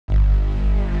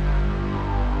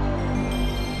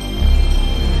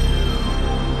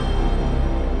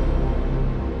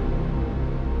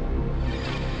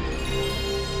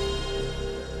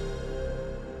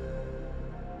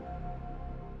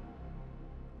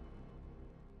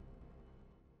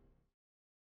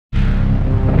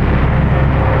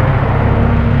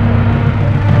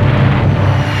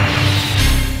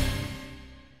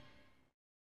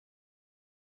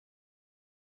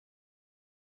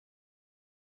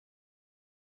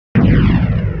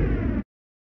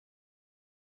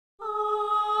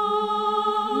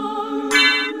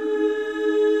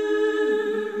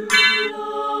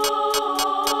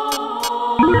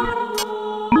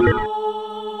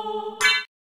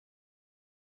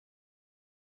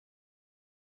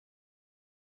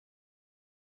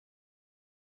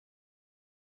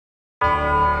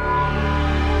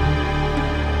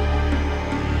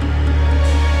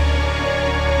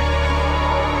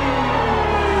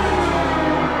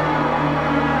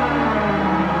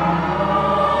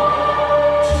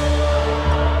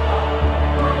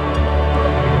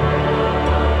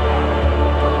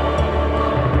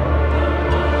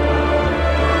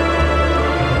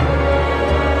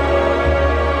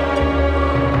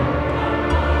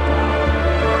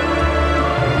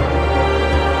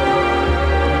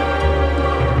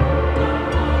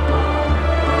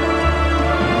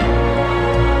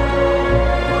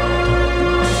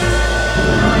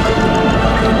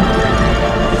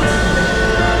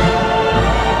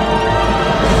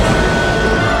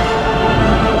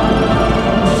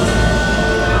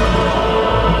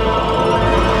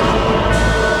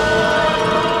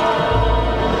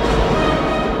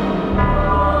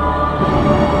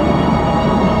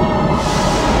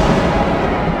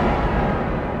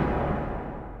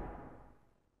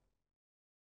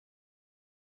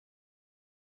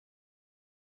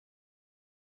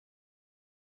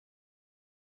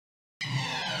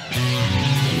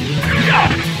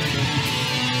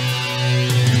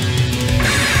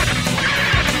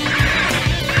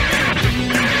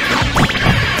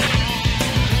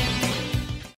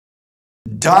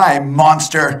Die,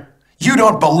 monster! You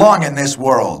don't belong in this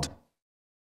world!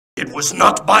 It was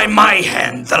not by my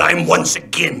hand that I'm once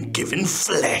again given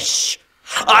flesh.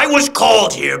 I was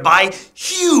called here by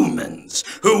humans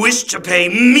who wish to pay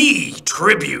me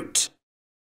tribute.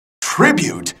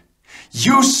 Tribute?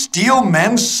 You steal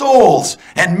men's souls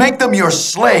and make them your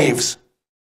slaves!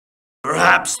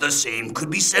 Perhaps the same could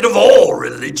be said of all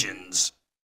religions.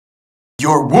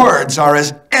 Your words are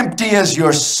as empty as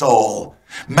your soul.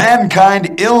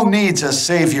 Mankind ill needs a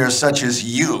savior such as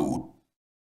you.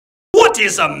 What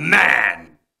is a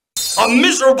man? A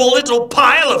miserable little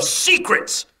pile of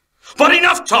secrets. But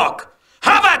enough talk.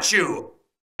 Have at you!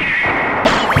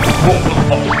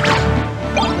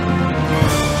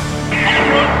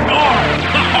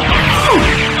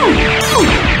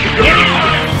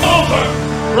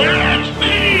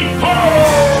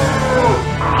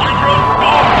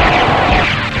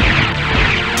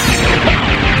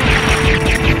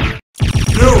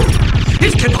 No,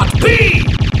 it cannot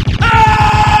be!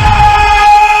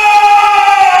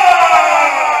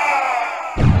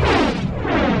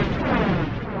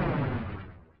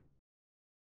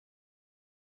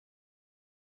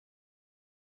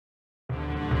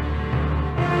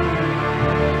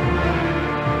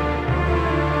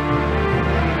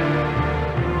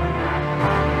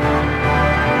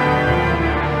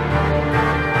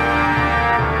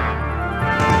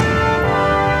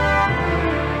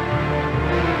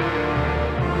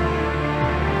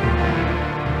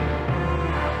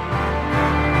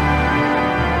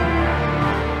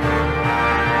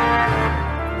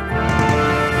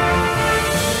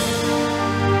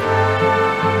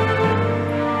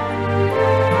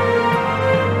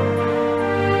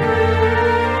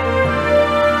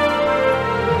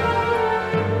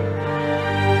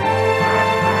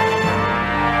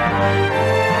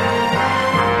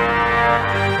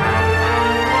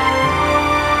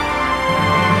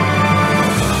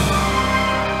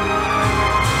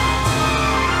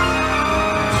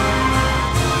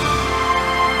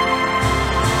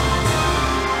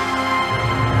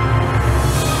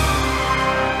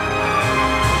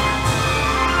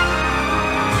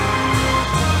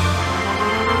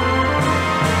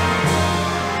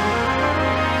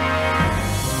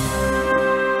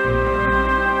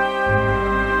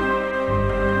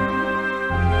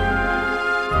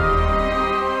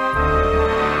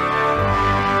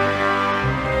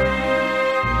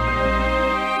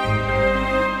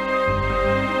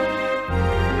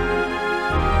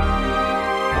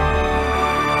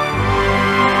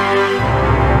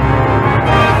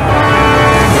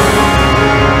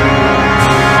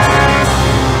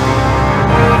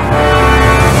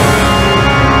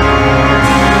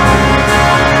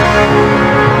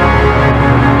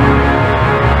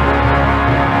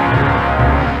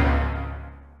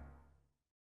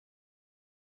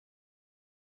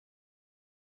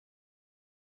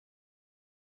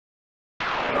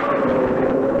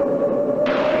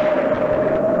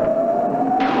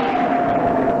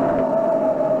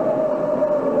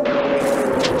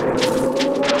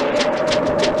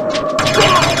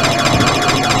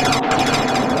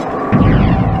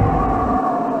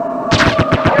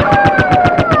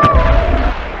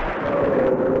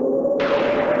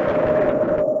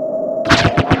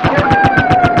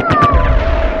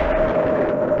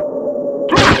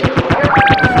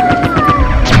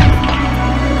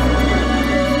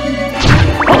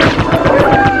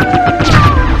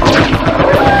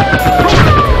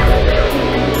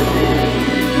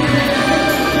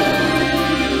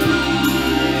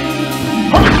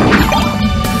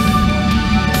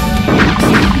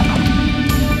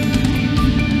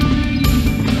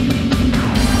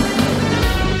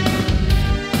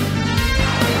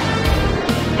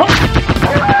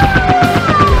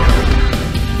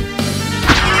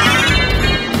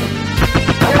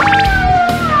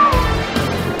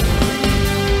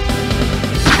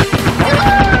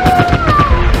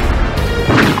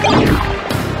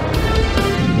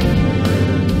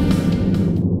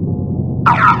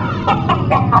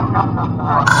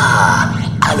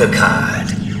 Alucard,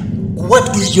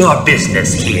 what is your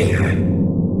business here?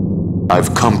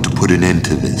 I've come to put an end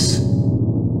to this.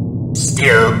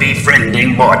 Still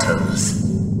befriending mortals.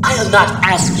 I'll not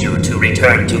ask you to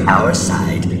return to our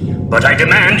side, but I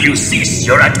demand you cease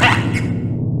your attack.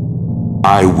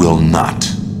 I will not.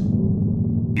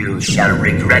 You shall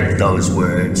regret those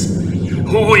words.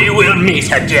 We will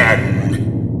meet again.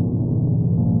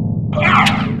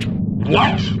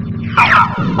 What?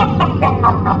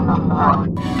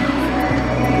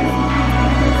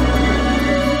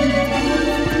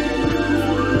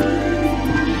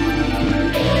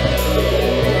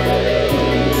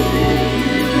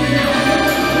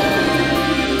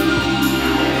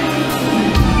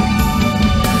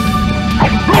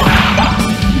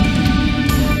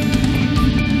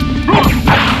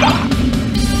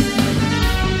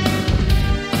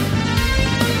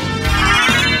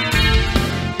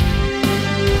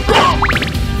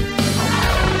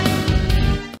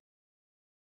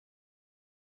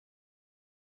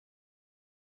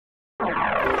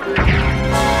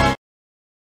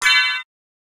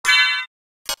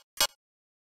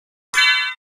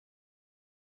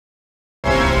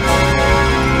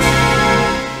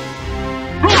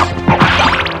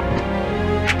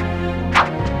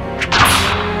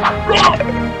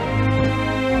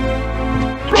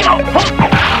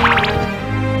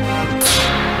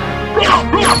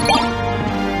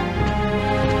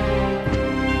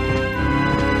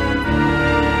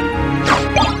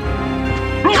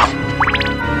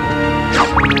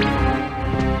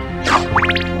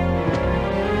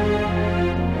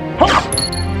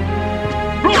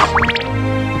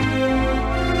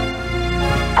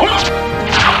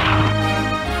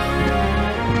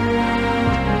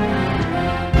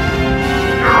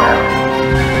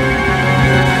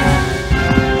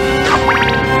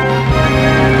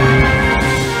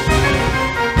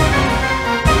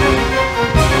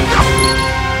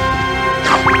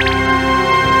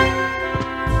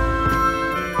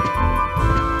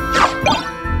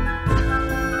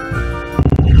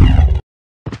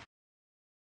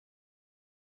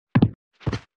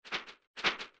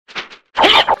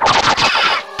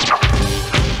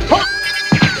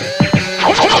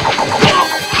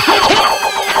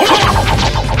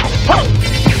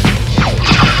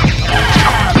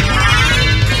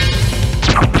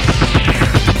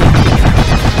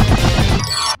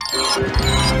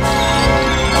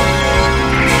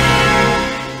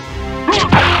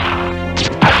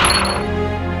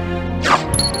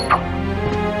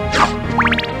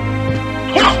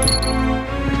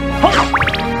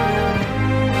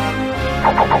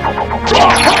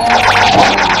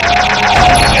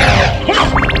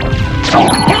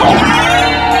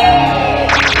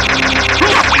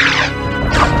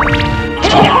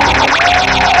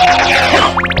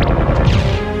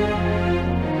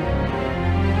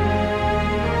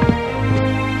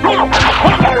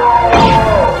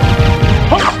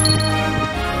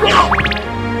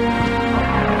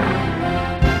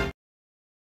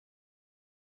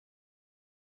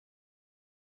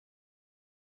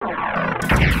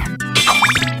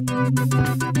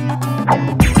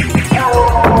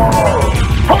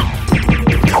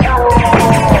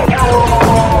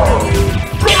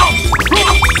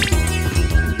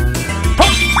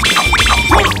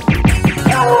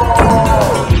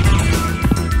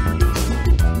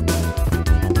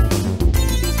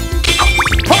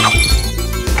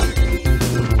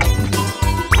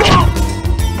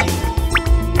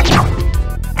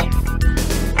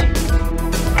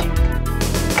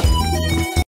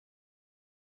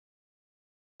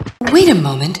 Wait a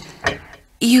moment.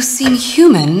 You seem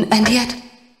human, and yet,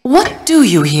 what do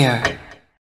you here?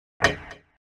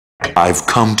 I've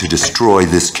come to destroy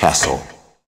this castle.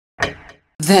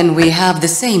 Then we have the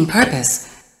same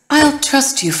purpose. I'll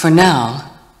trust you for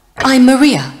now. I'm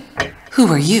Maria. Who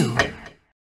are you?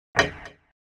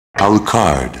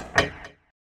 Alucard.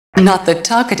 Not the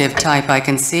talkative type, I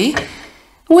can see.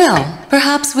 Well,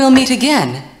 perhaps we'll meet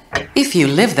again, if you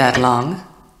live that long.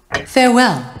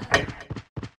 Farewell.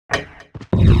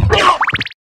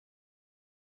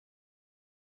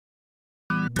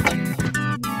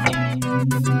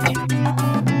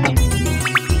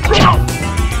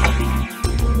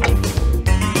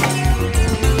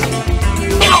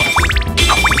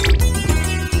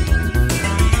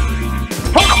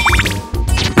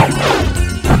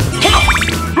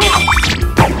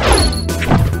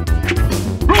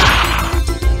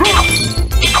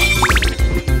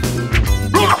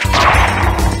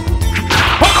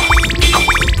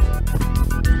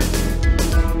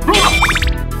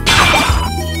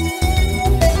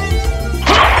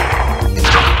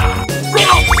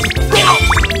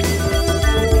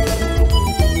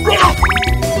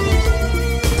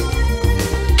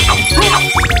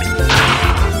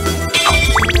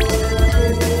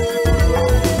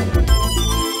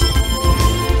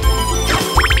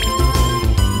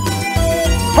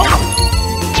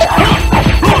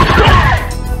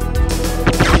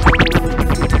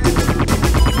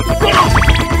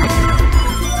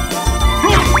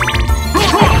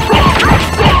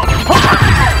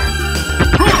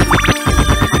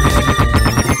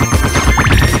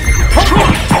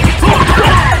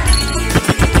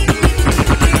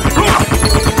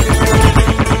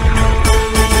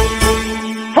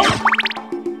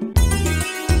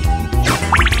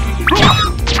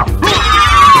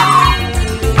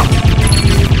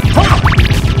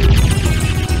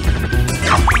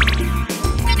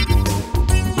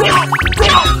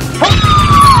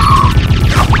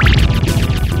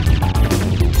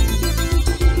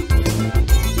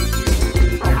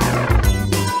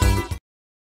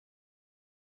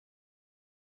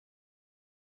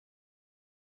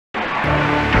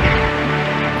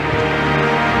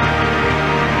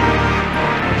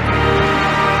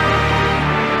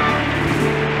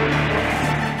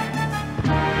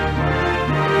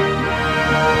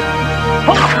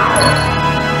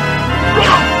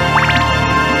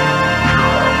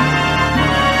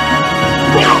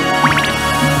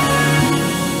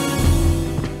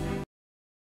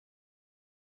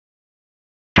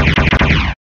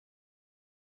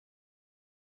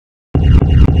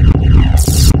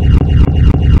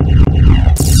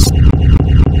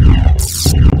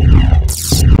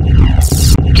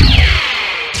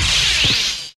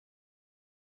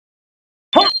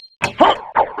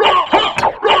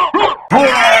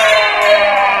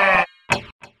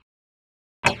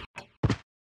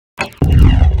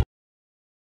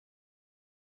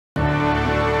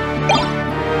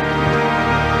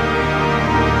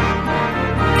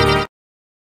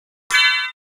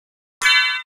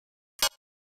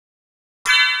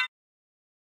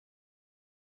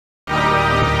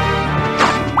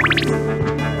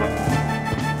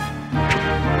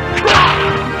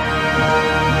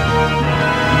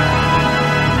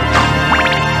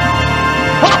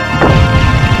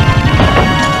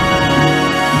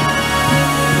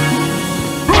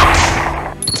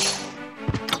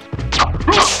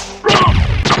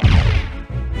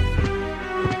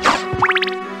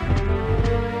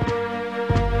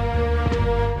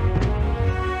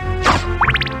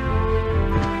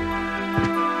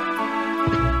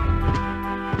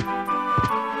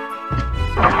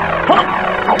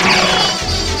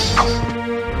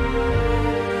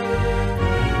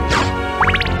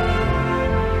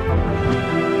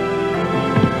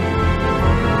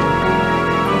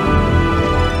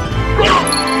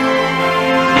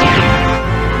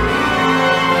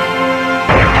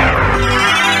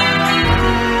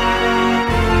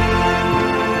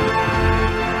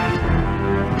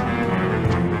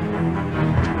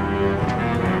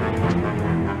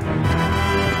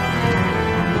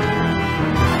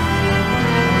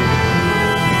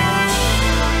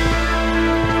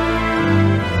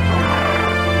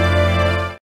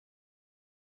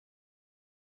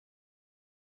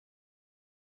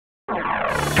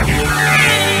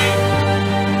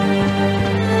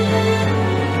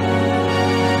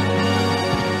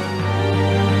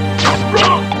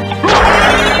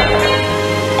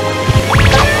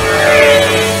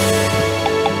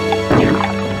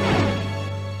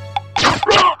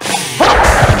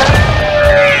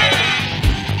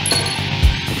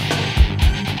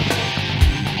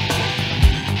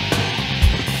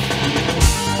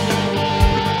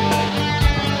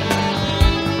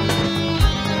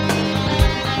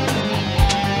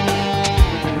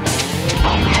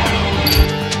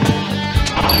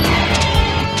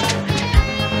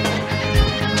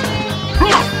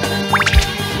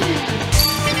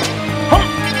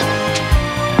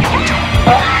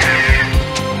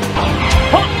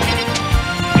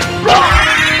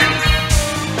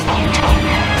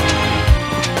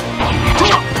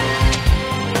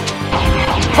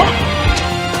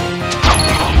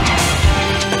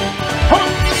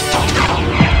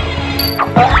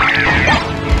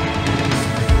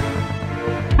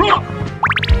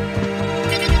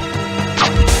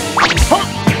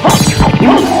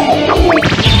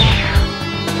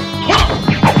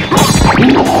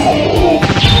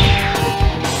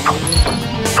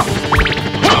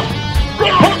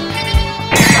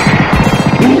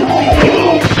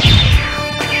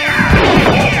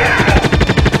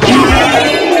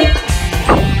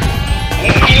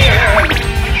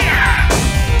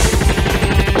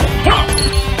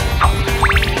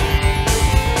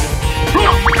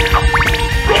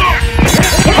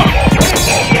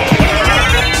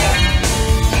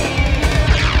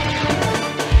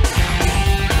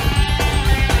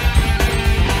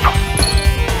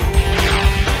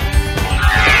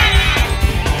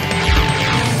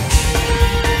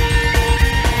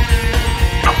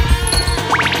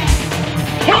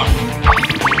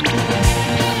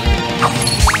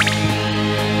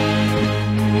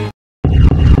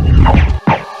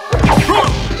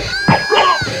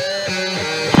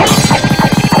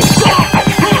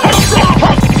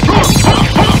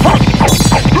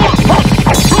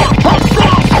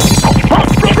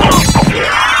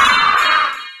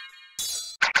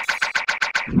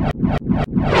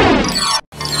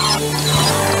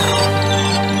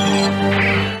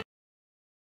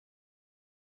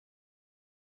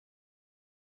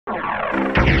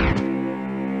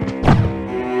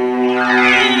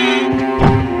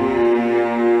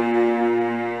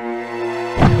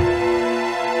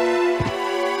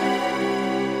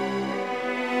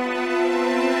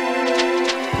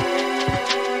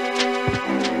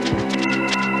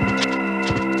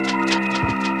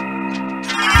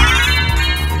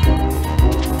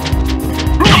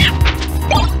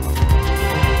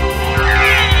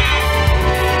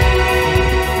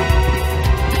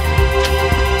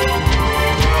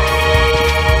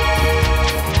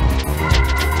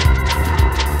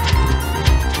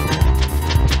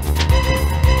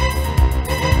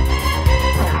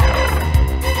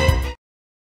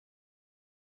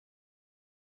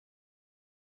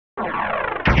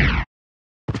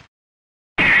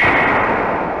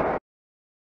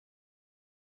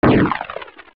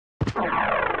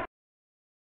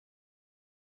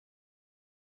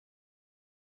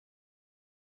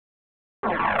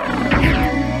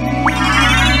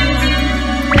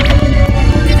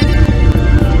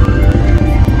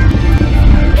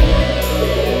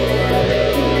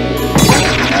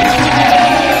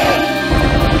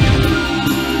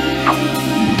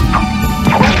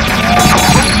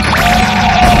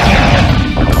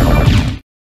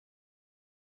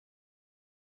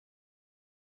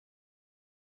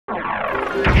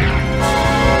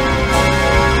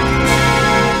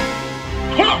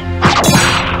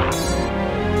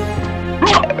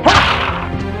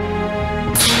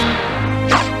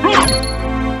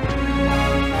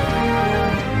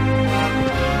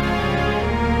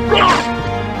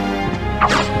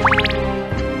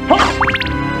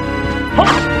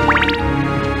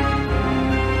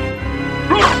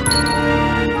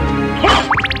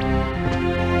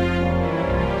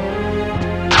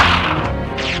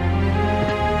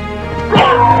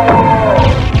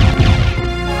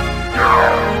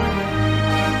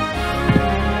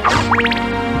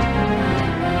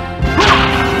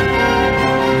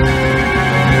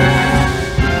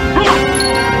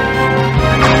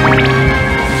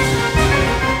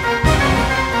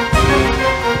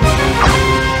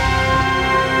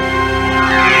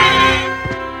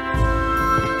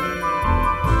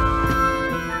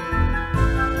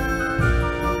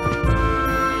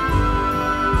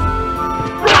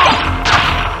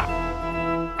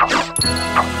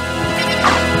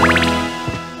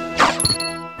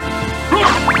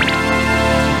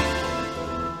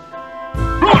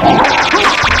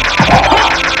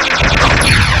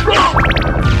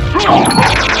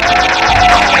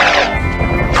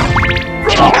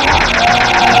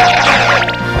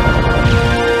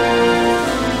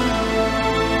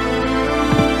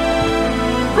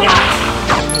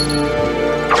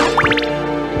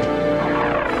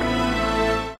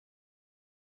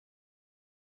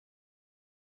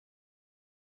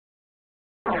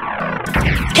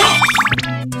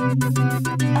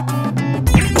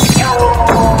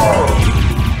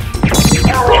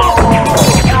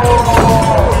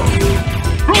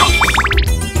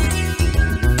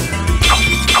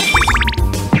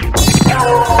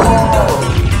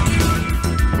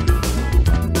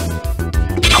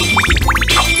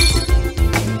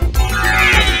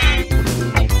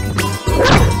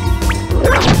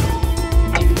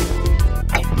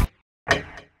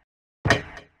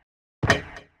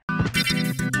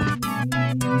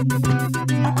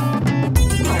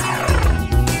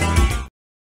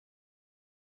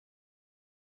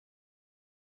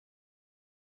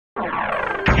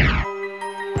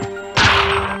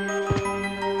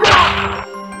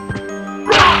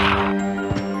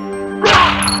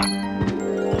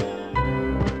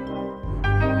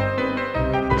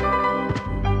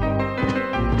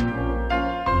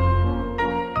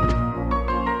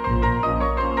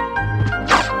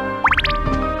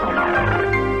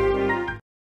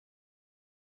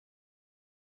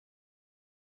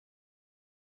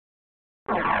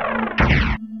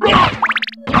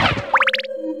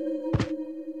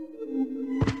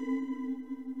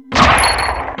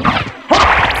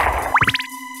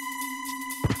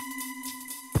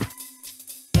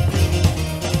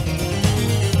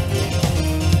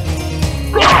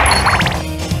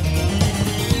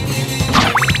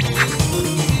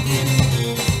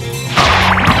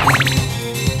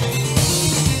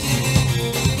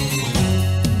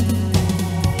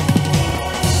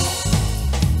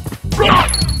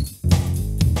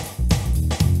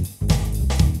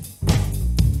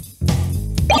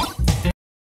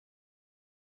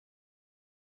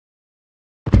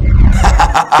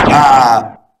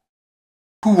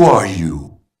 Who are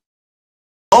you?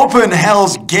 Open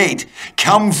Hell's Gate!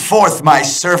 Come forth, my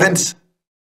servants!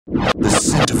 The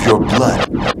scent of your blood.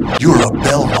 You're a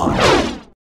Belmont.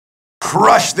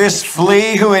 Crush this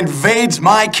flea who invades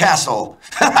my castle!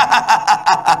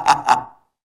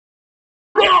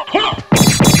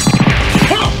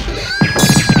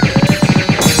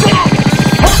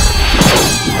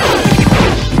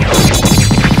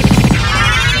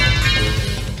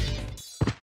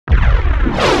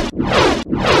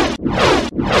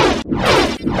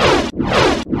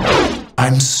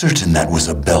 I'm certain that was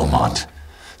a Belmont.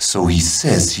 So he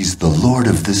says he's the lord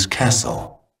of this castle.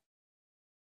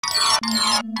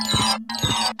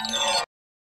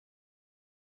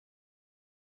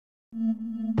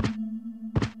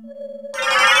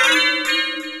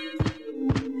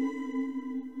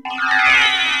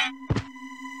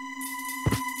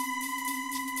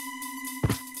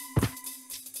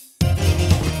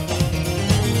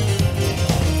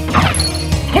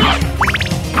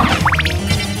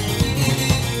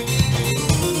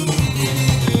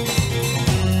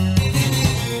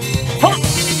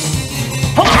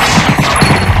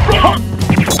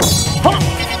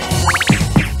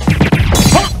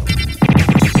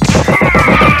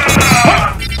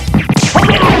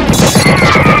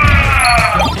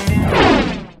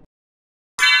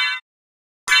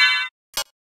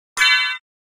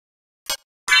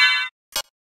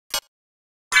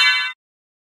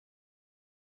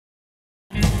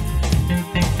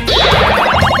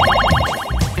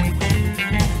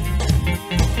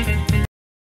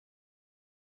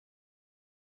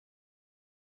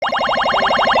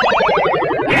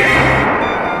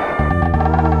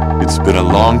 It's been a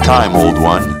long time, old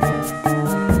one.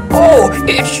 Oh,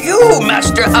 it's you,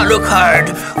 Master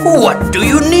Alucard. What do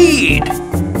you need?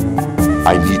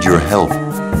 I need your help.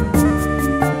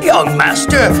 Young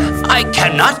Master, I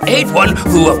cannot aid one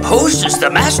who opposes the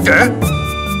Master.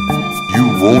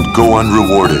 You won't go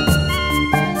unrewarded.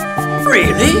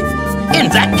 Really? In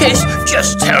that case,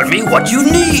 just tell me what you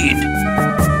need.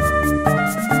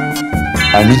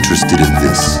 I'm interested in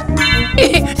this.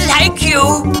 Like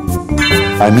you.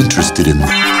 I'm interested in...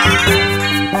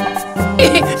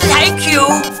 Like you.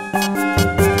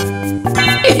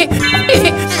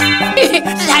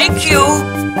 Like you.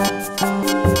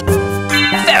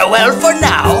 Farewell for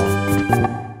now.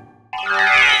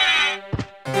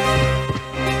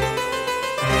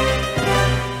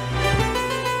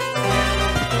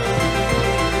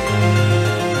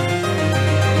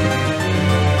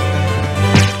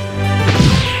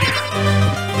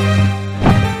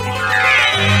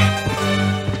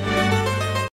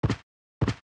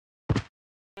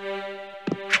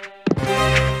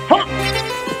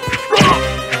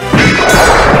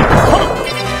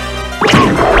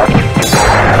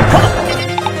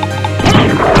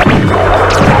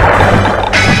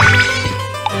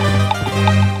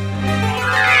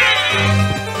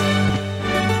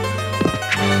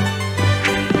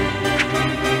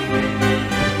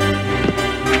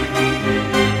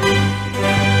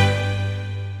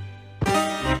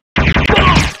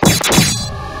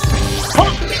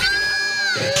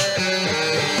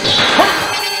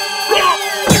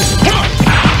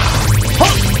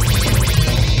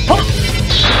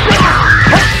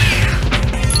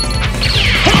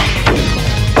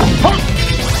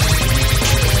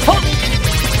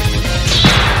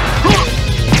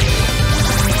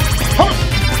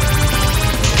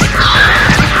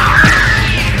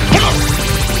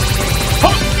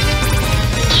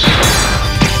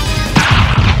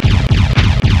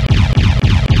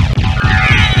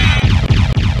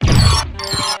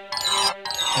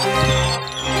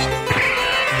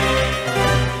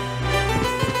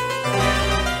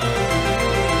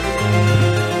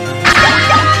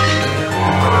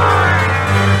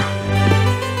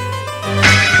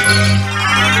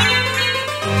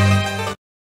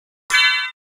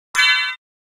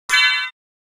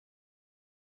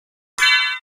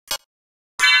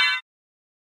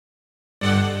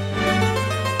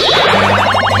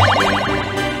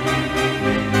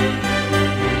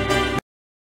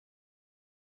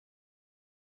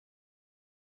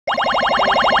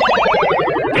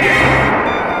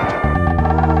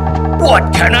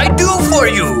 What can I do for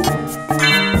you?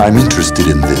 I'm interested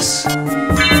in this.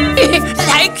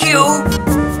 Like you.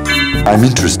 I'm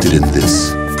interested in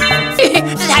this.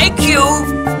 Like you.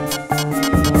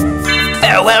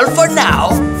 Farewell for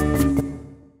now.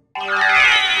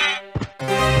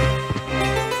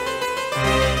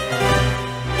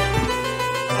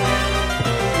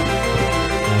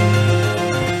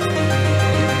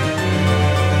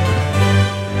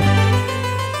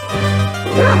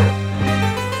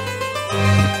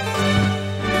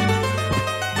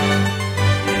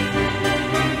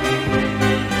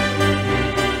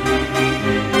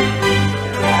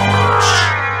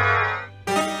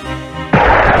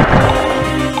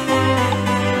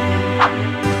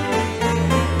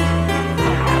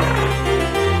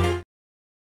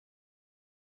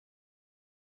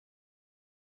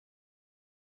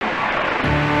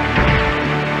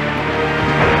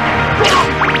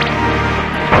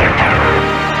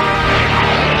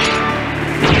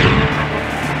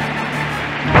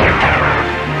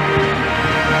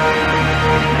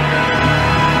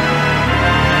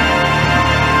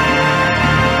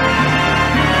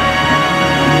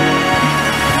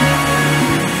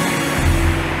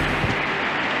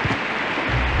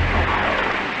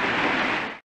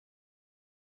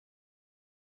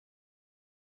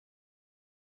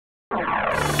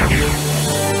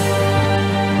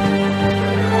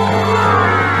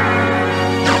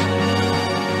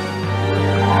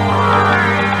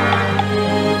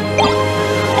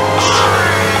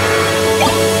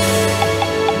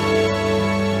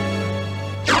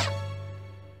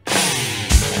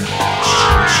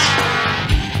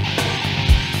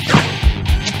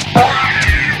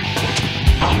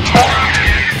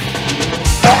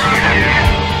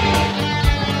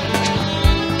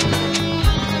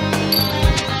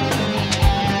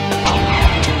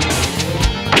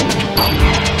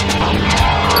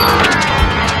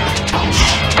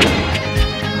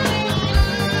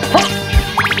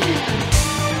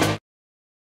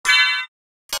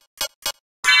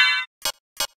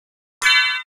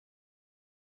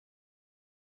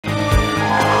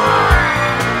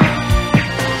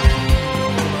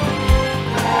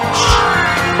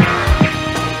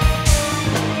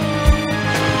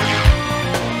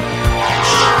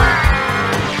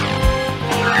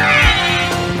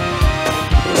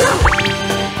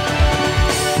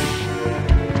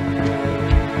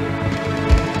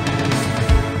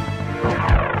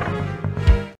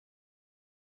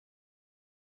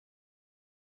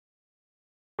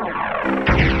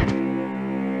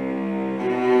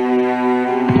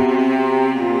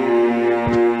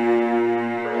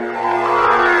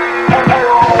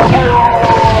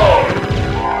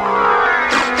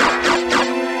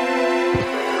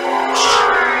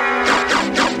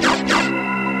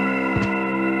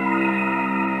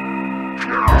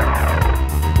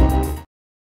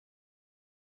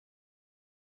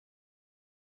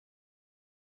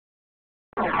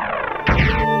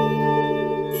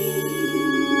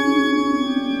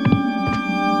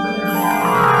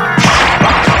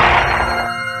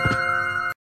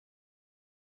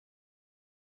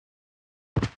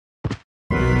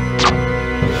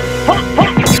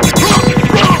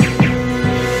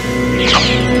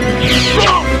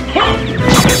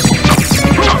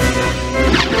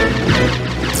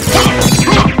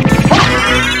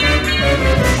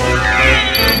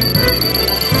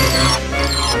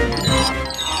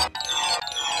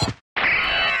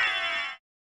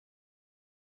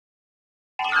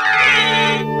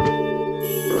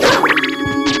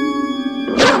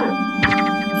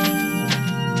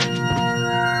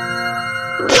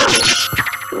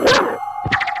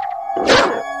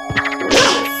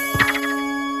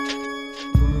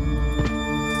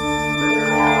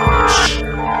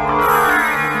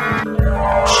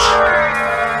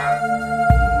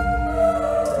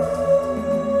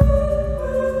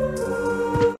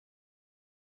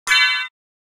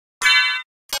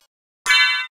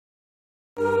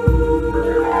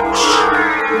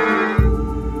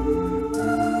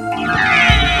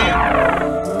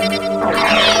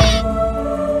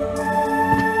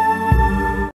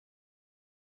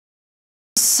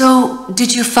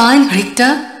 did you find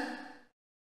Richter?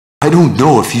 I don't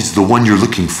know if he's the one you're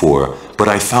looking for, but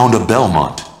I found a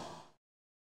Belmont.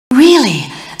 Really?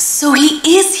 So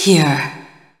he is here.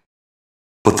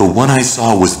 But the one I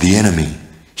saw was the enemy.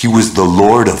 He was the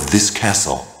lord of this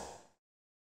castle.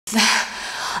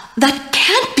 That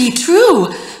can't be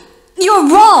true. You're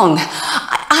wrong.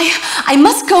 I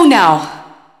must go now.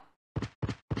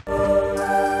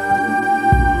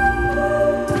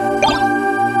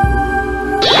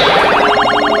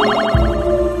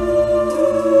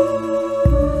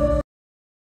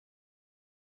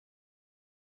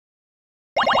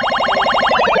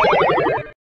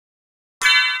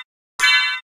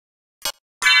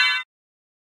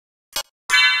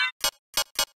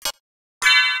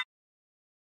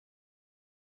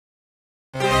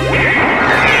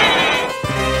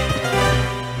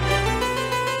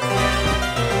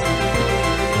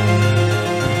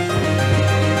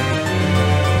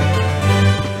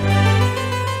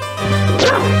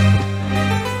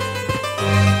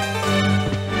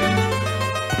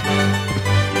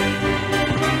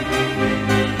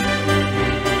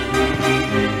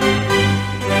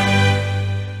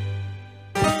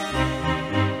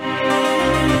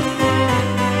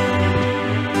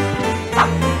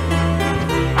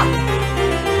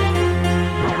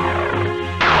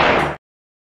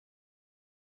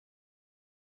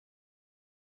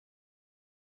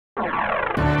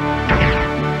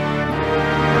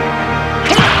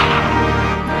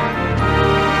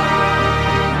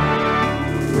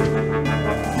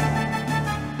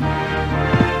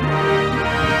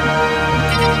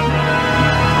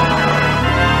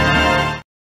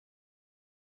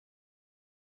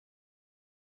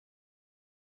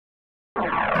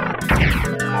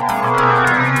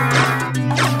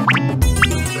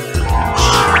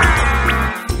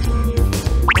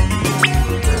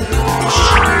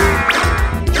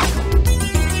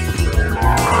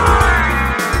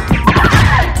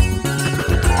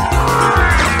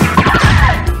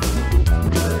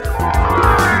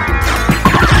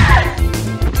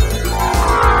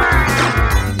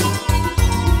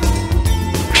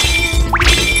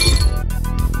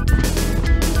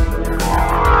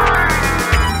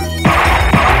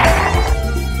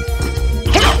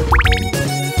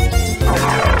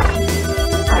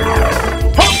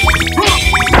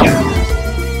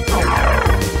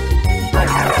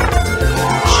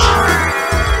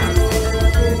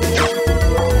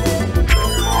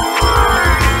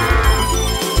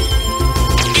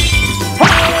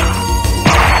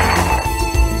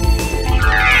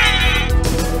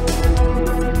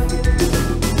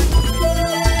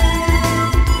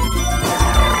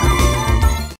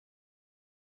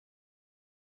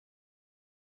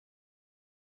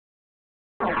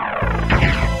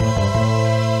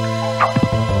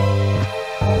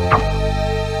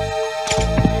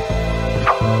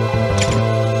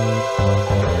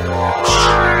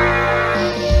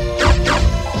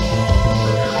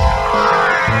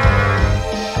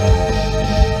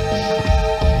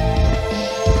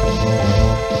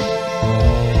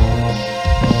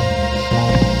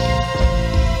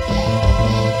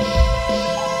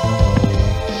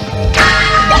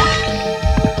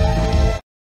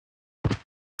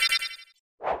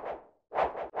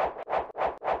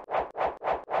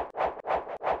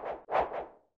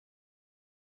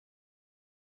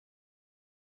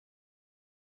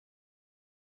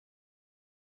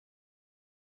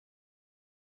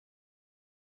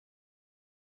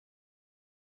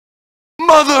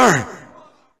 Mother!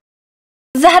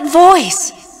 That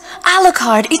voice!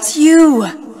 Alucard, it's you!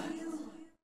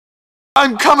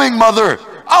 I'm coming, Mother!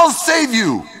 I'll save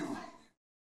you!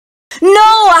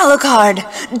 No, Alucard!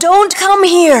 Don't come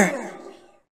here!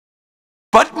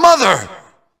 But Mother!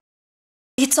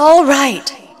 It's all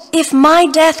right. If my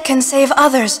death can save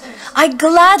others, I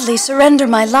gladly surrender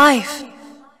my life.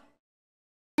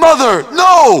 Mother,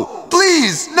 no!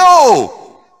 Please,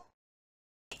 no!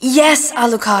 Yes,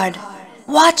 Alucard.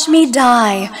 Watch me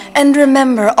die, and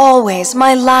remember always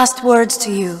my last words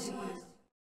to you.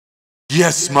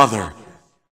 Yes, Mother.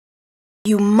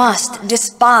 You must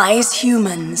despise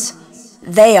humans.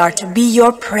 They are to be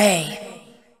your prey.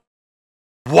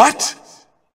 What?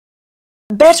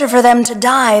 Better for them to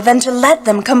die than to let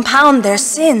them compound their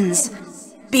sins.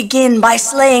 Begin by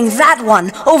slaying that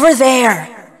one over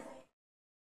there.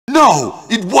 No,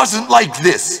 it wasn't like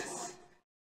this.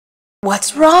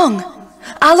 What's wrong?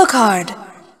 Alucard.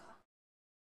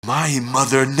 My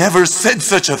mother never said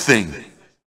such a thing.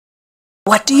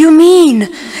 What do you mean?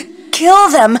 Kill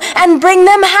them and bring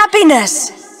them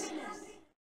happiness.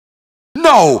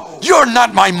 No, you're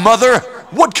not my mother.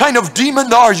 What kind of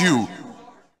demon are you?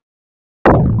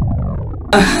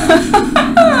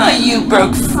 You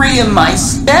broke free of my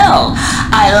spell.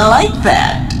 I like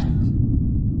that.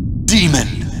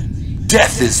 Demon,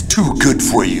 death is too good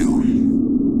for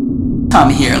you.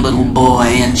 Come here, little boy,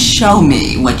 and show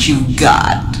me what you've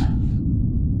got.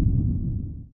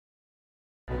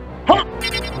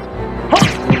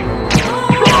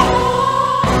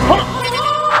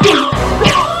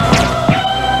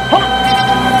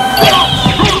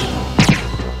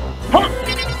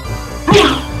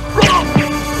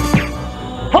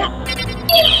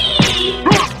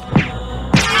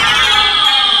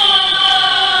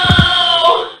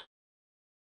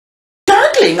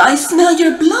 I smell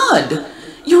your blood.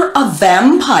 You're a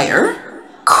vampire?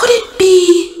 Could it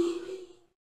be...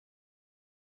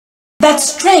 that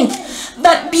strength,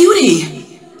 that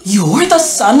beauty? You're the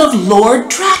son of Lord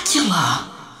Dracula.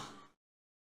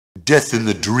 Death in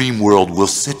the dream world will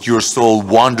set your soul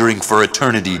wandering for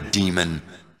eternity, demon.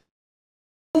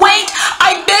 Wait!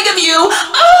 I beg of you!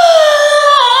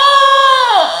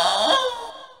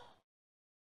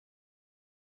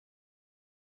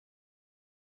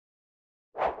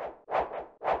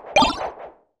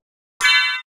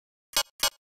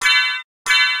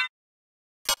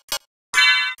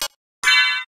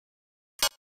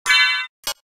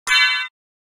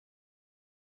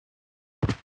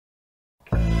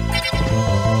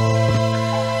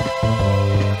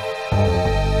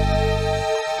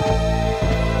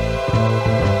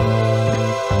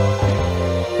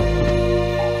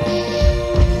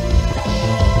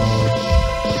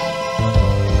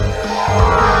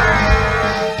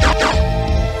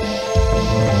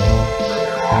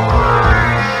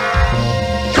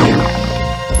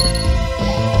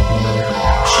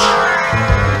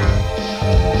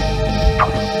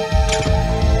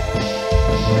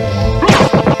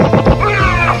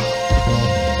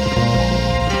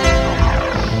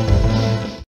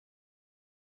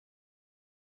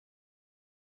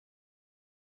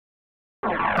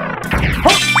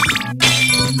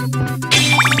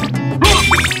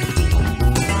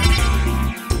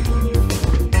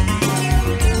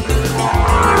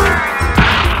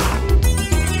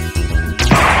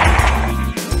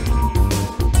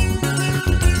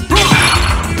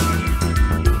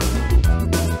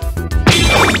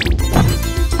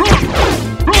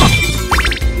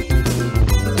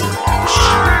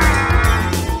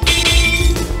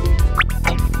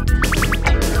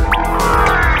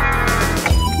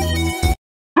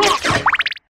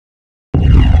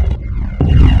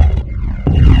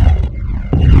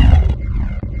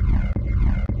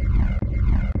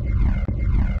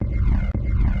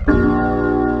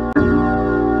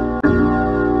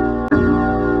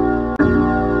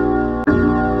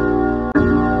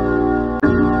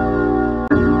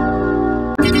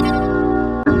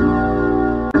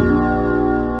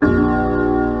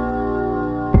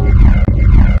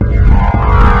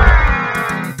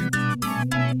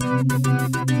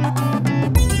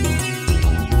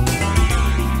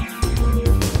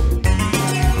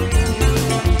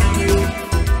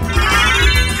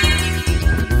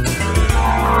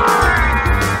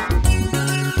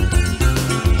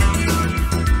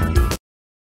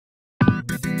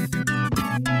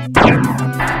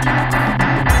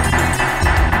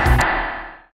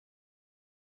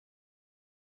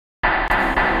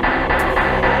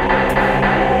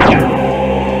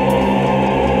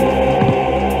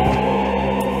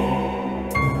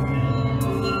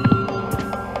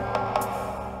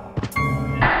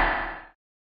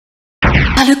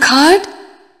 Alucard?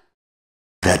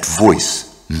 That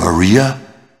voice, Maria?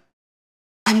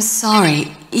 I'm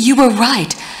sorry. You were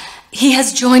right. He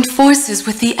has joined forces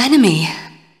with the enemy.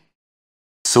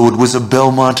 So it was a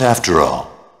Belmont after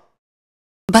all.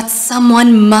 But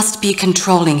someone must be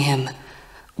controlling him.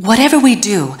 Whatever we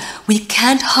do, we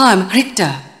can't harm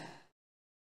Richter.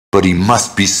 But he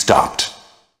must be stopped.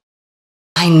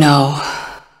 I know.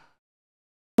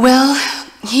 Well,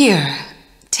 here.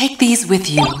 Take these with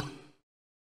you.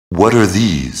 What are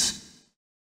these?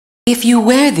 If you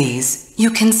wear these,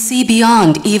 you can see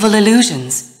beyond evil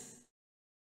illusions.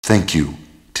 Thank you.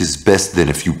 'Tis best then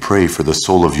if you pray for the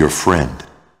soul of your friend.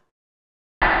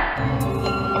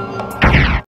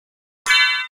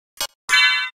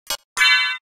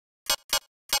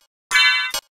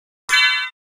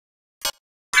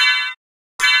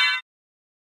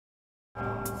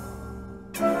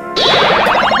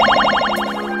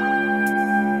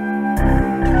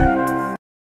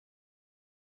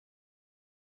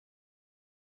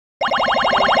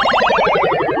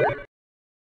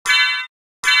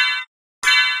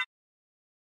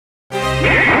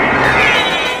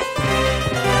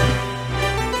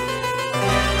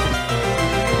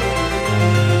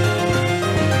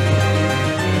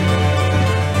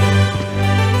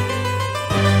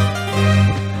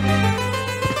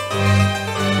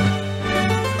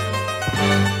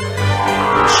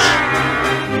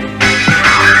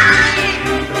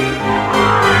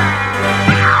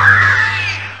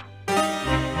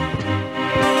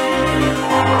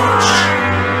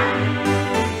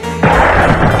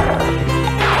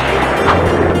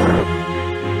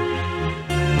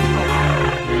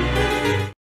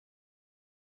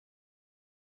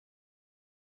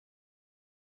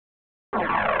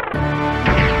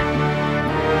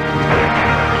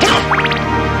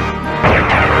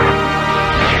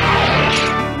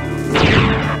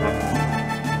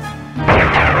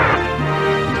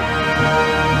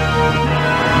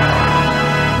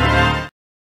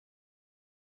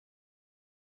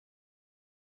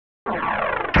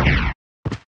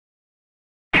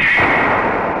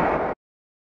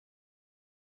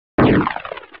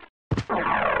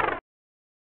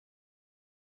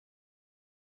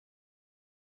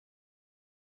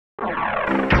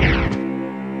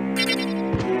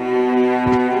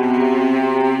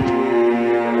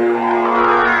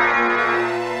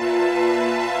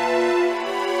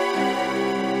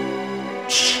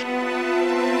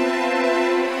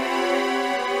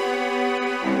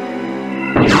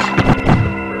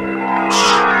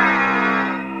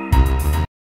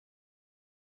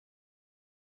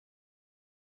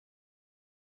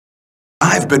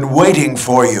 I've been waiting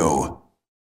for you.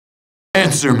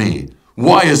 Answer me.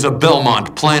 Why is a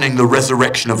Belmont planning the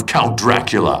resurrection of Count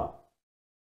Dracula?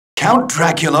 Count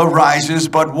Dracula rises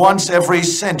but once every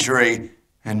century,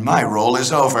 and my role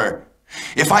is over.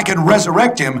 If I can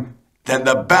resurrect him, then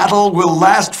the battle will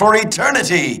last for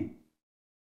eternity.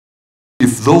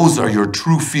 If those are your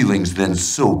true feelings, then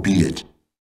so be it.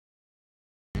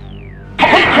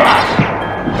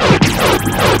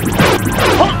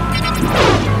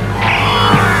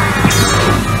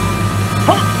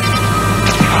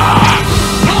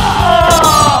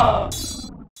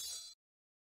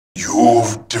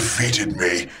 You've defeated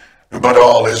me, but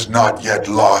all is not yet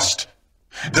lost.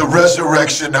 The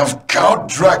resurrection of Count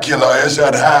Dracula is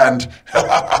at hand.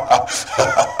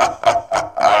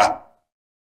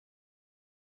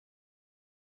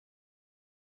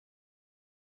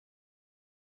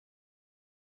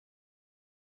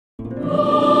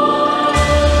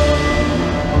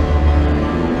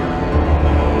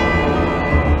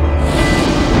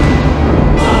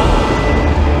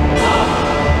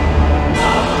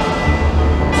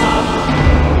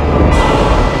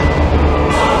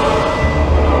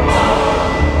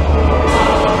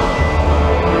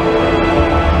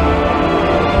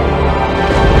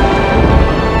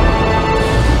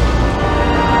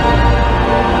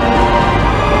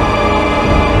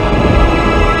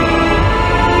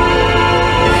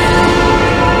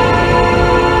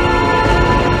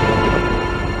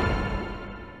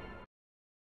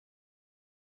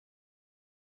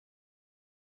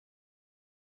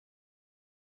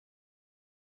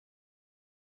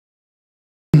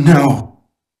 No.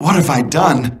 What have I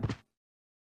done?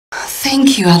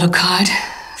 Thank you, Alucard,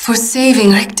 for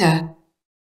saving Richter.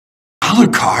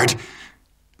 Alucard?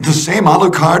 The same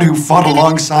Alucard who fought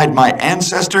alongside my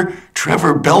ancestor,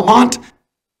 Trevor Belmont?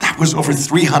 That was over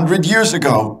 300 years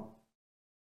ago.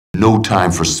 No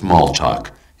time for small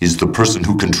talk. Is the person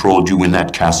who controlled you in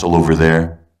that castle over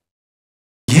there?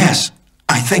 Yes,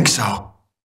 I think so.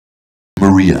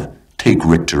 Maria, take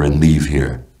Richter and leave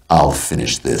here. I'll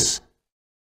finish this.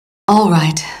 All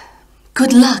right.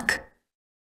 Good luck.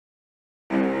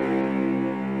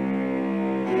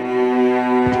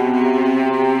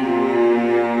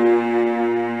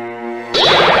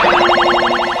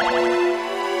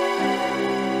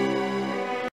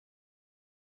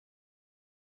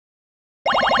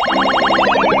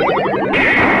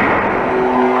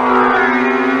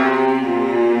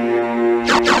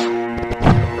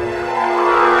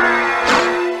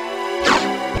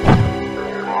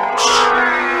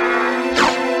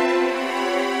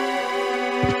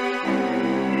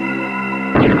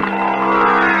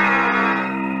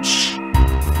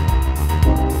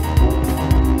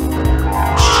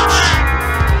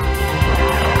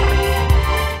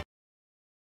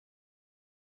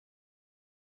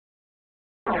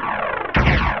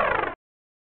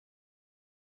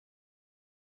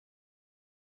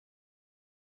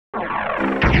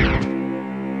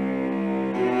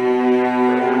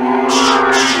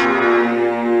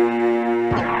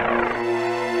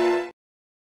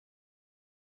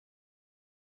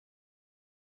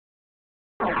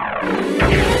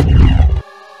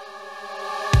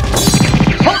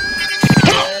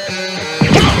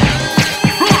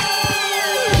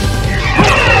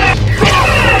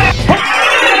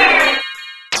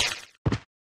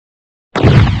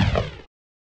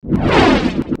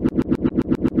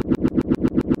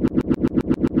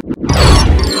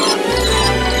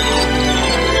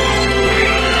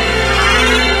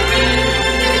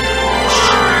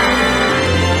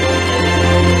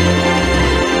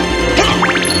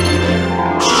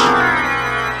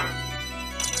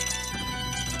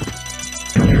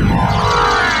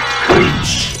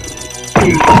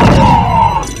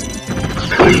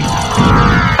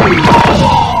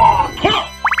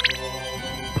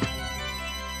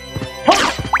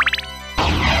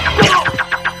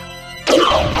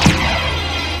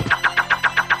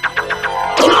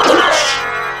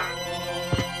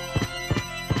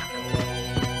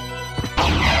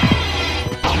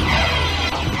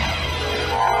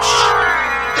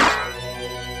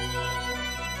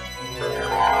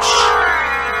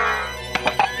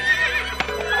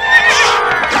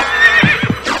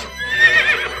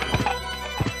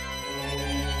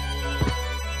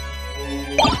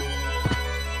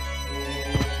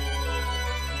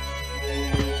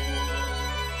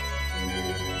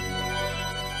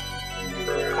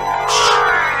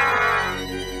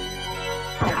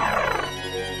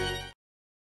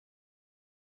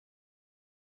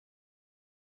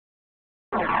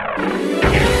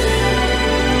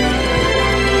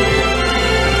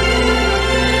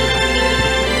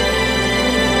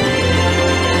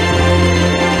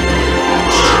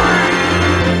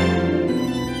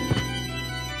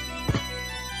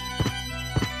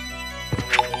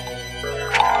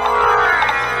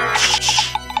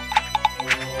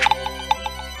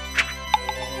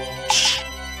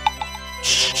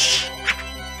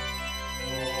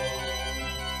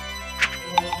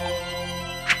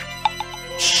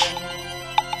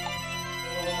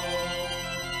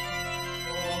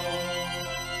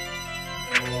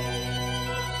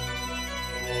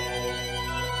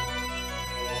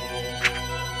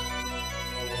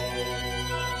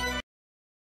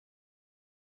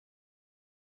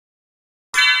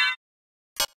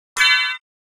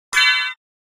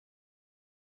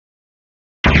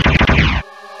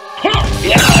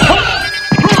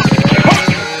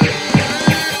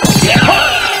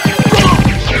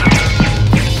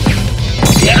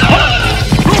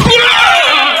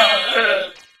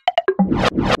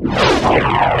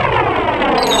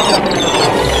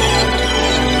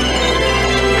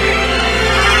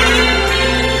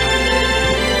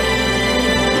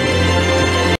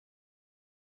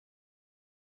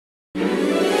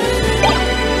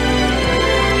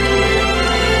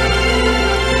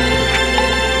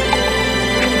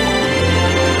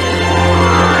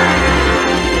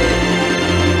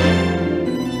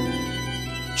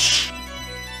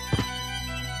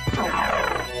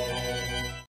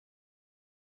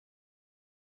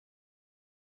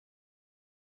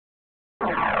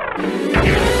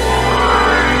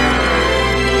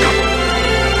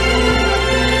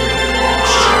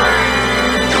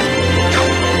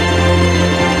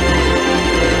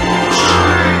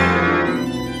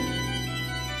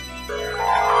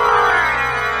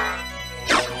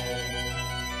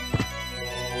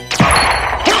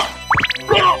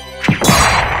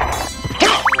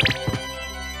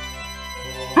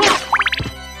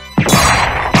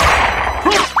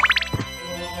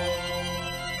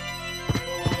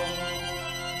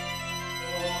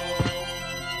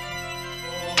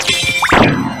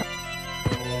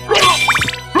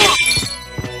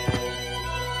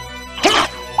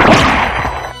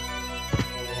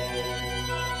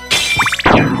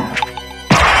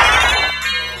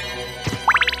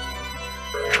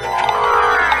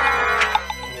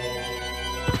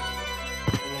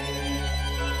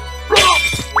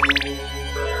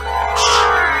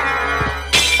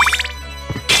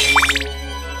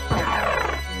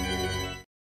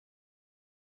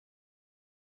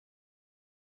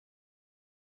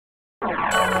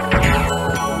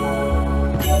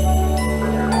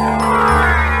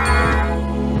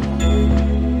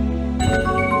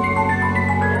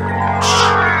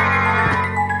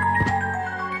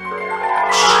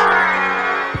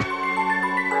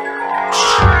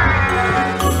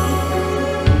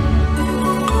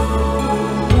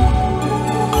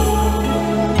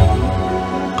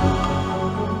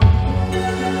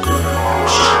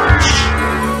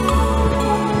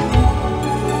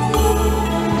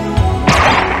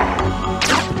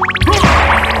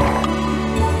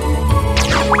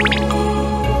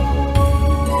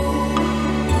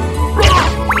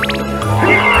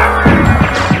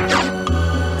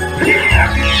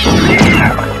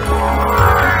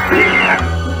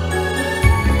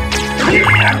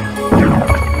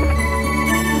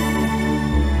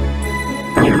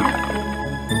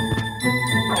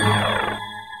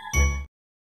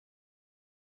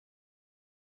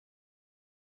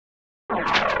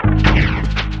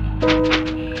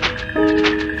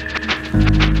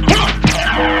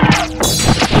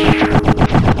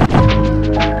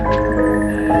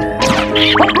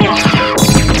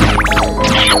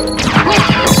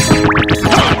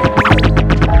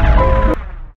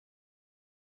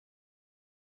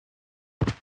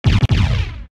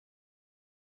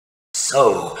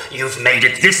 So, you've made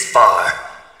it this far.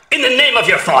 In the name of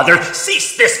your father,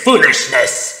 cease this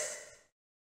foolishness!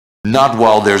 Not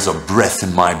while there's a breath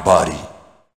in my body.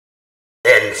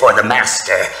 Then for the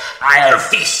master, I'll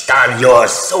feast on your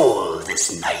soul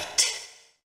this night.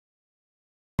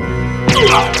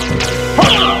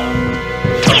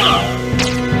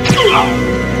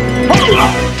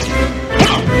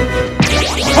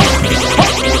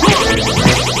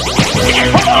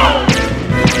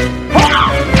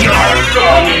 You're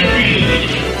strong indeed.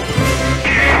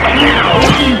 Now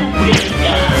you will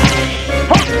die.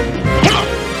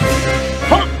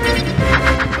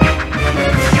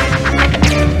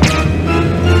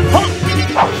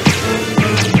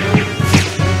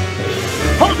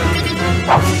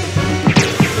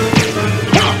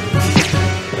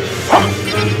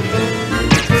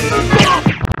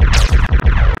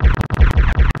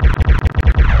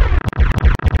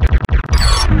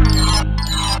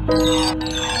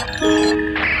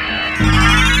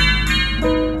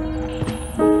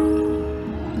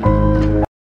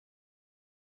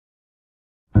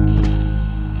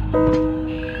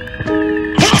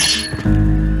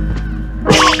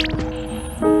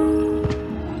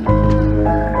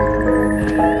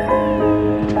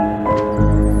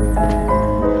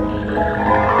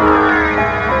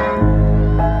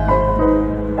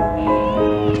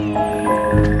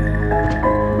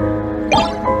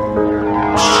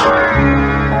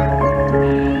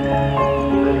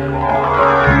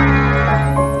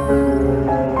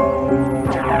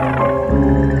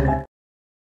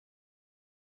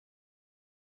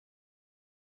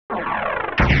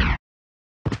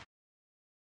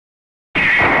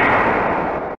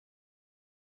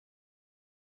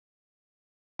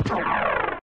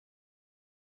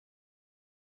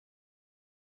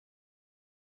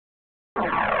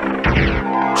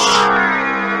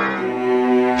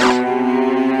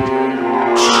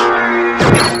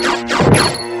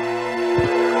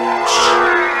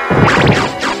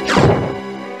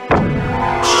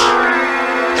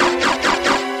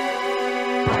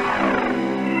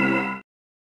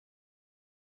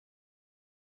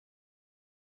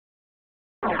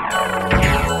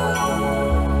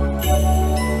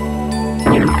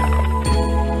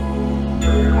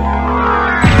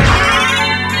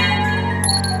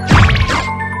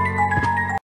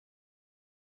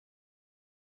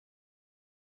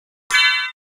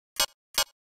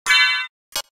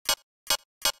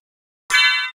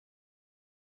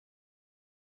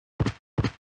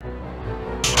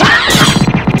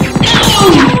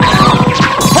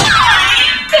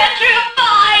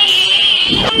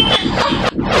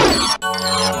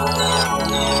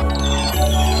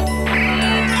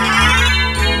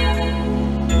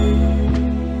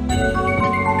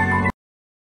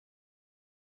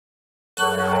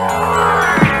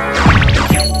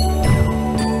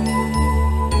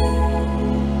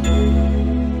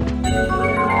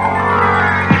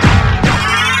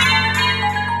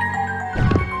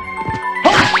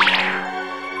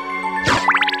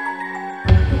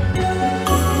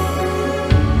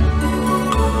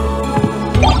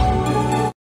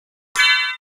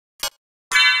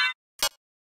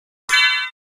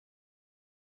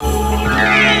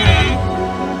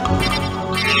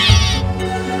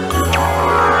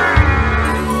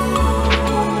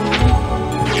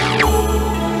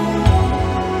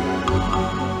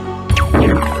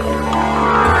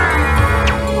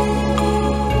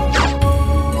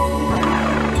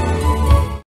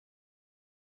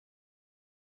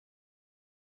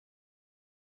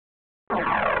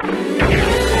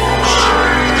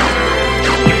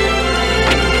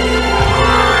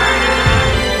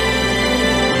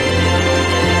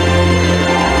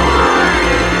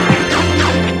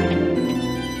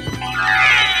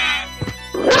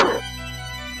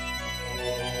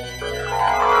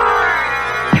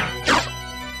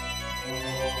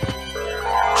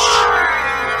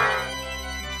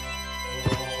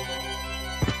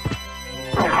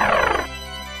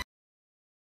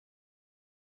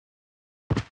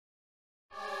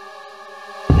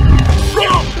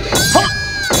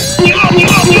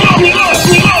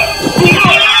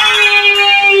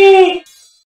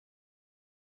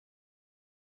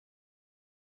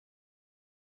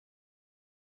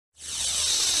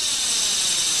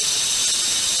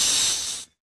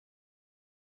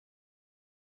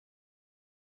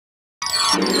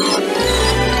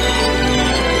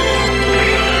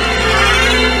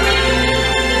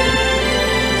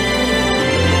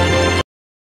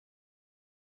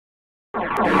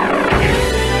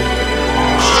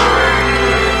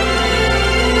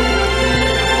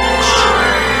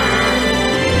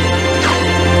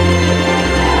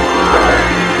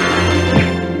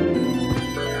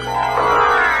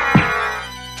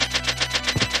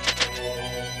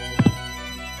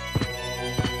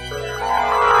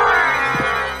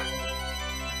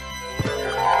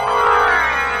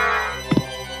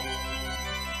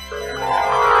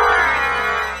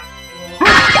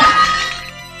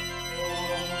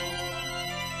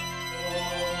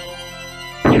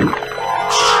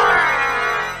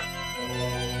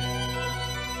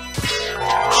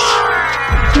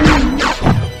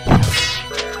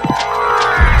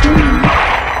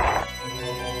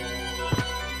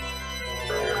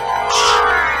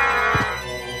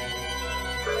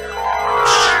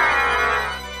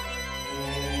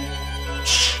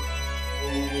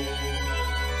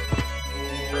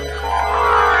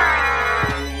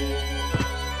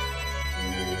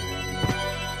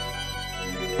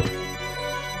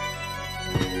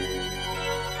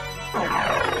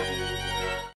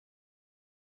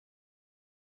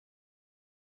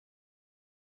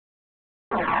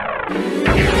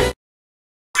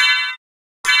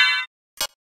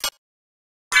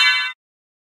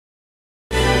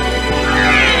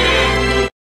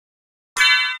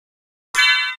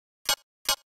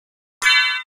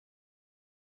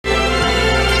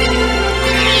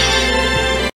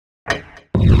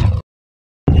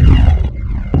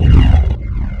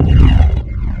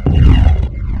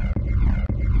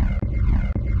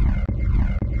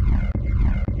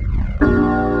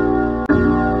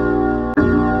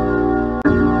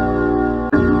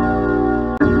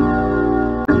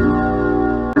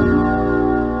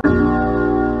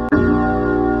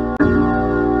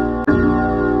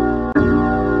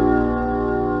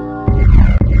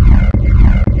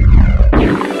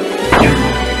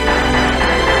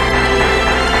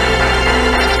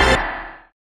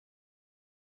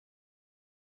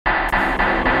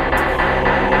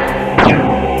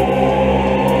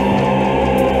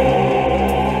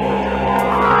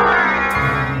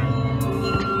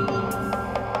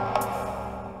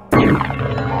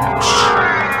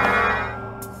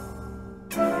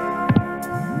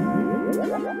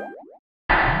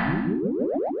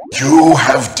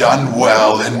 have done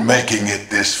well in making it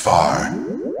this far.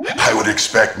 I would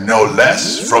expect no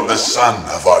less from the son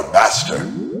of our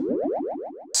master.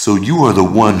 So you are the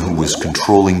one who was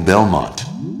controlling Belmont?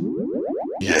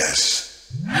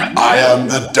 Yes. I am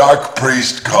the dark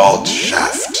priest called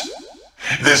Shaft.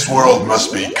 This world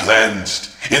must be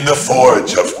cleansed in the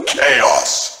forge of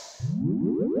chaos.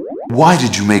 Why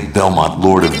did you make Belmont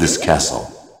lord of this castle?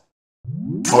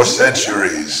 For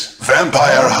centuries,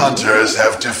 vampire hunters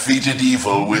have defeated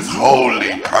evil with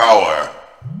holy power.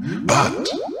 But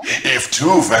if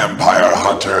two vampire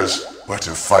hunters were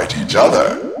to fight each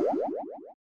other...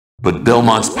 But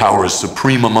Belmont's power is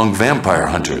supreme among vampire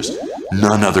hunters.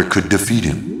 None other could defeat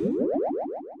him.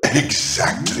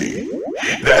 Exactly.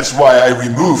 That's why I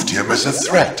removed him as a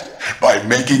threat, by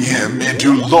making him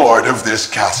into lord of this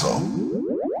castle.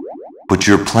 But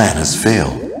your plan has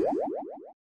failed.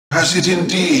 Has it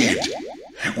indeed?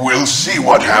 We'll see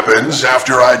what happens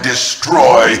after I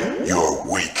destroy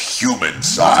your weak human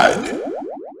side.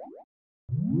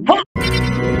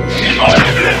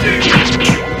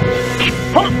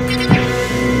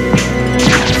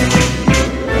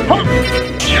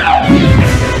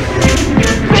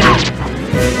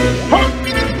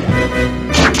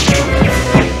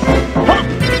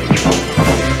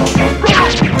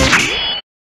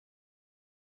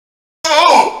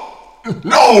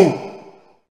 No!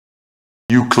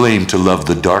 You claim to love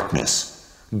the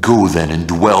darkness. Go then and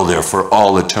dwell there for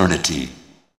all eternity.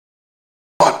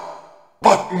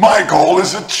 But my goal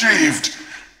is achieved.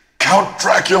 Count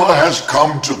Dracula has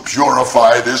come to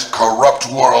purify this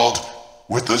corrupt world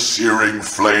with the searing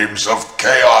flames of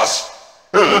chaos.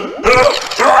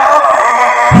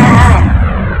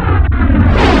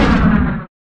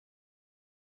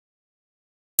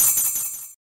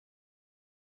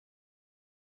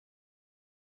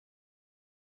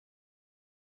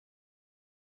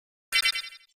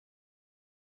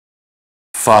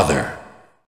 Father.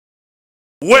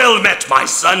 Well met, my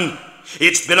son.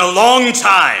 It's been a long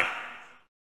time.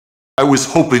 I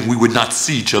was hoping we would not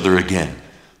see each other again.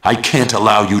 I can't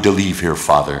allow you to leave here,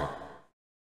 Father.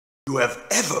 You have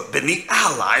ever been the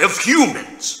ally of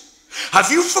humans.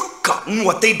 Have you forgotten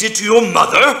what they did to your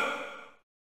mother?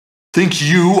 Think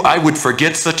you I would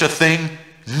forget such a thing?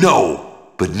 No,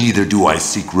 but neither do I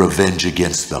seek revenge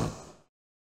against them.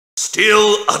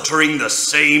 Still uttering the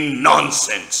same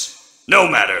nonsense. No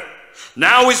matter.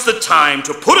 Now is the time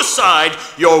to put aside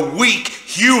your weak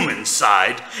human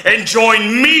side and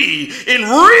join me in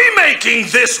remaking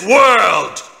this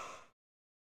world!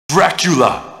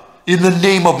 Dracula, in the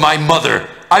name of my mother,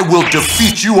 I will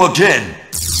defeat you again!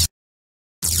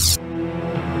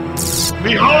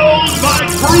 Behold my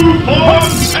true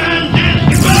form and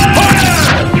despair!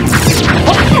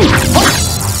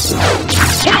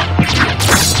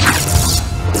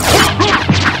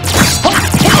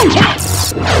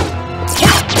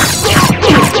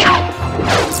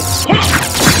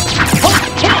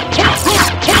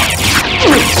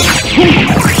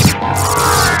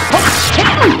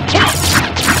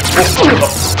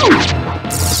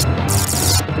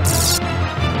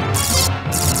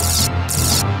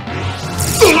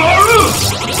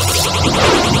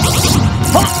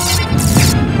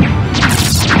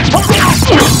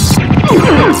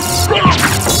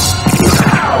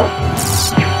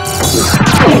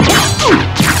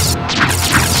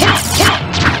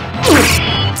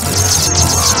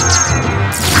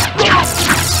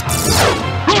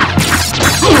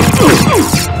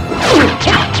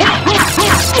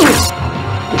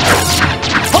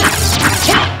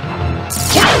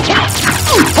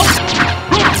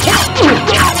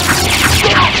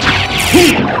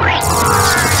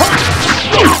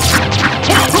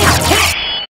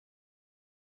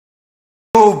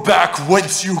 Go back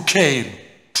whence you came.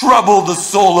 Trouble the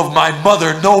soul of my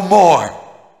mother no more.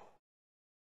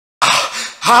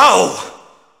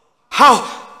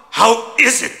 How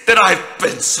is it that I've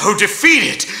been so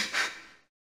defeated?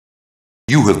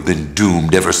 You have been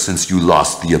doomed ever since you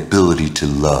lost the ability to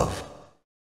love.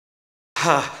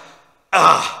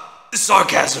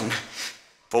 Sarcasm.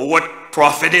 For what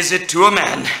profit is it to a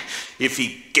man if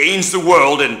he gains the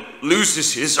world and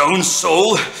loses his own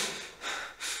soul?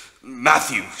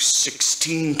 Matthew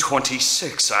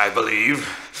 16:26, I believe.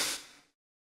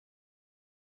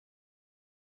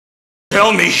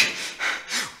 Tell me,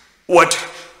 what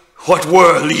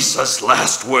were Lisa's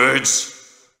last words?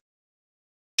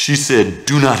 She said,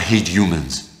 do not hate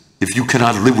humans. If you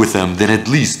cannot live with them, then at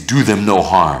least do them no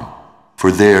harm,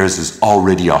 for theirs is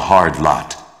already a hard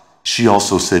lot. She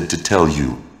also said to tell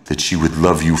you that she would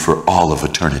love you for all of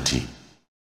eternity.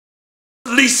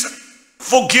 Lisa,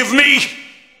 forgive me!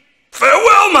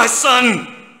 Farewell, my son!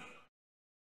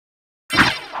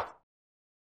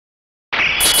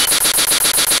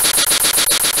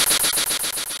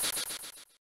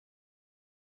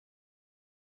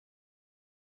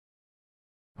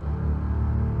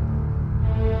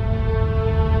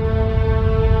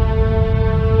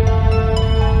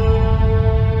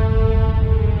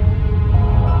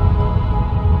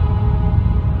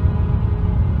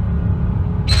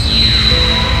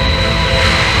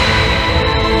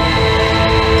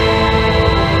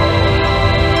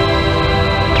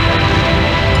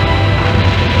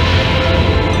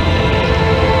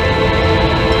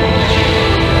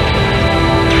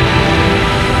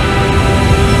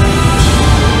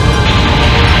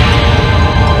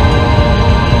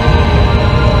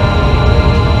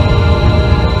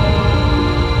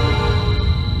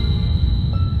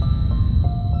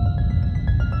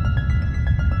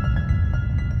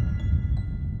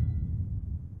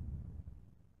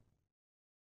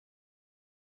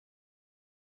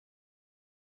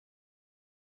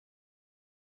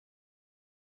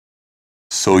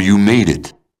 So you made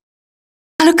it.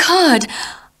 Alucard,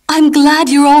 I'm glad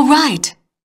you're all right.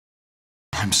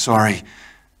 I'm sorry.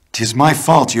 'Tis my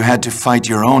fault you had to fight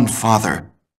your own father.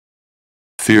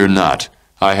 Fear not.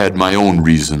 I had my own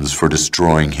reasons for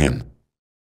destroying him.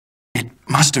 It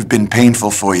must have been painful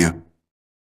for you.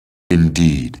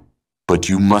 Indeed. But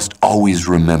you must always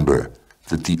remember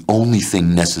that the only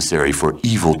thing necessary for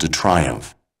evil to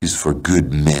triumph is for good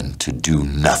men to do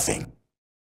nothing.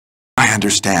 I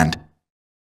understand.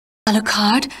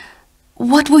 Alucard,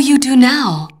 what will you do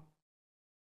now?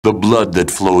 The blood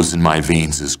that flows in my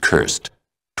veins is cursed.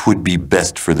 'Twould be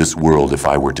best for this world if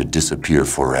I were to disappear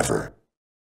forever.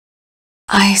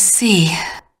 I see.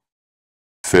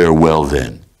 Farewell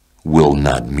then. We'll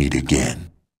not meet again.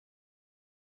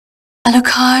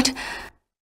 Alucard?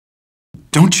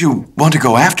 Don't you want to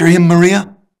go after him, Maria?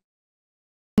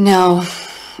 No,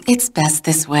 it's best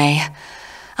this way.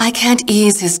 I can't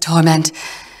ease his torment.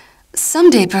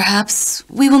 Someday, perhaps,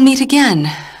 we will meet again.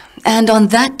 And on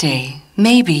that day,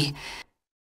 maybe.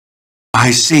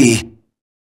 I see.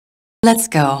 Let's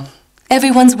go.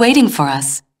 Everyone's waiting for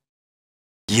us.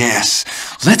 Yes,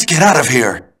 let's get out of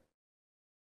here.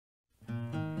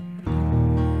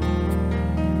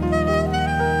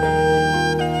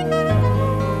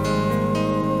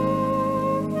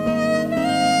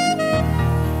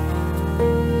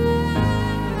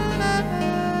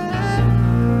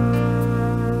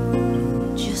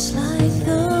 Just like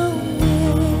the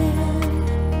wind,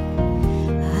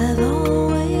 I've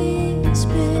always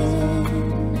been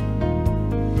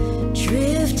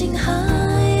drifting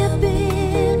high up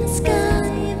in a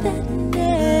sky that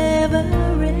never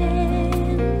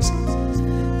ends.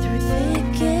 Through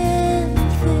thick and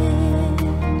thin,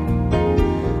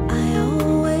 I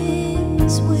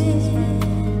always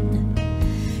win,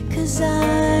 'cause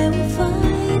I will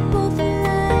fight both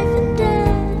life and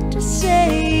death to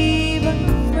save a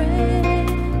friend.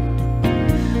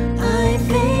 I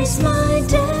face my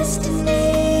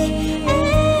destiny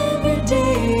every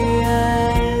day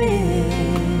I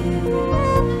live,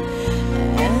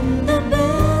 and the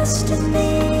best of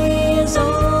me is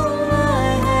all I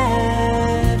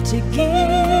have to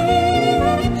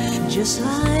give. Just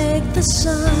like the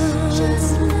sun,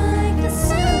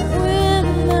 when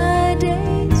my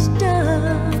day's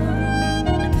done.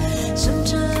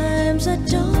 Sometimes I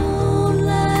don't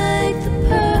like the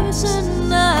person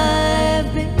I've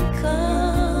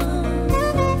become.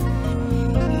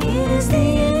 Is the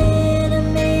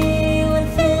enemy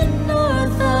within our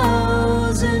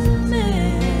 1,000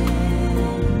 men?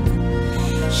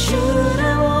 Should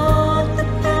I walk the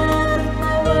path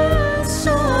my world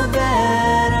so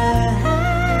bad I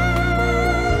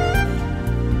had?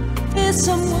 Is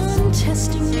someone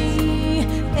testing me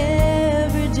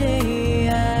every day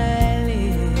I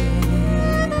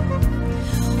live?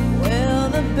 Well,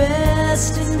 the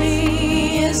best in me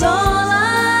is all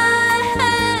I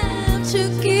have to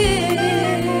give.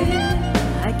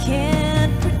 I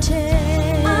can't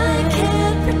pretend.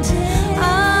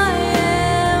 I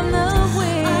am the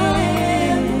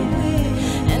wind.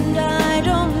 And I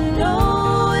don't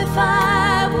know if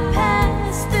I will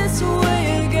pass this way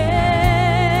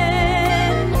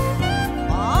again.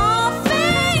 All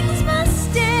things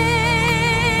must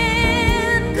end.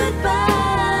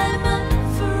 Goodbye, my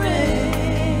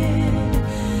friend.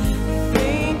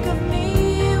 Think of me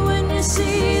when you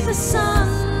see the sun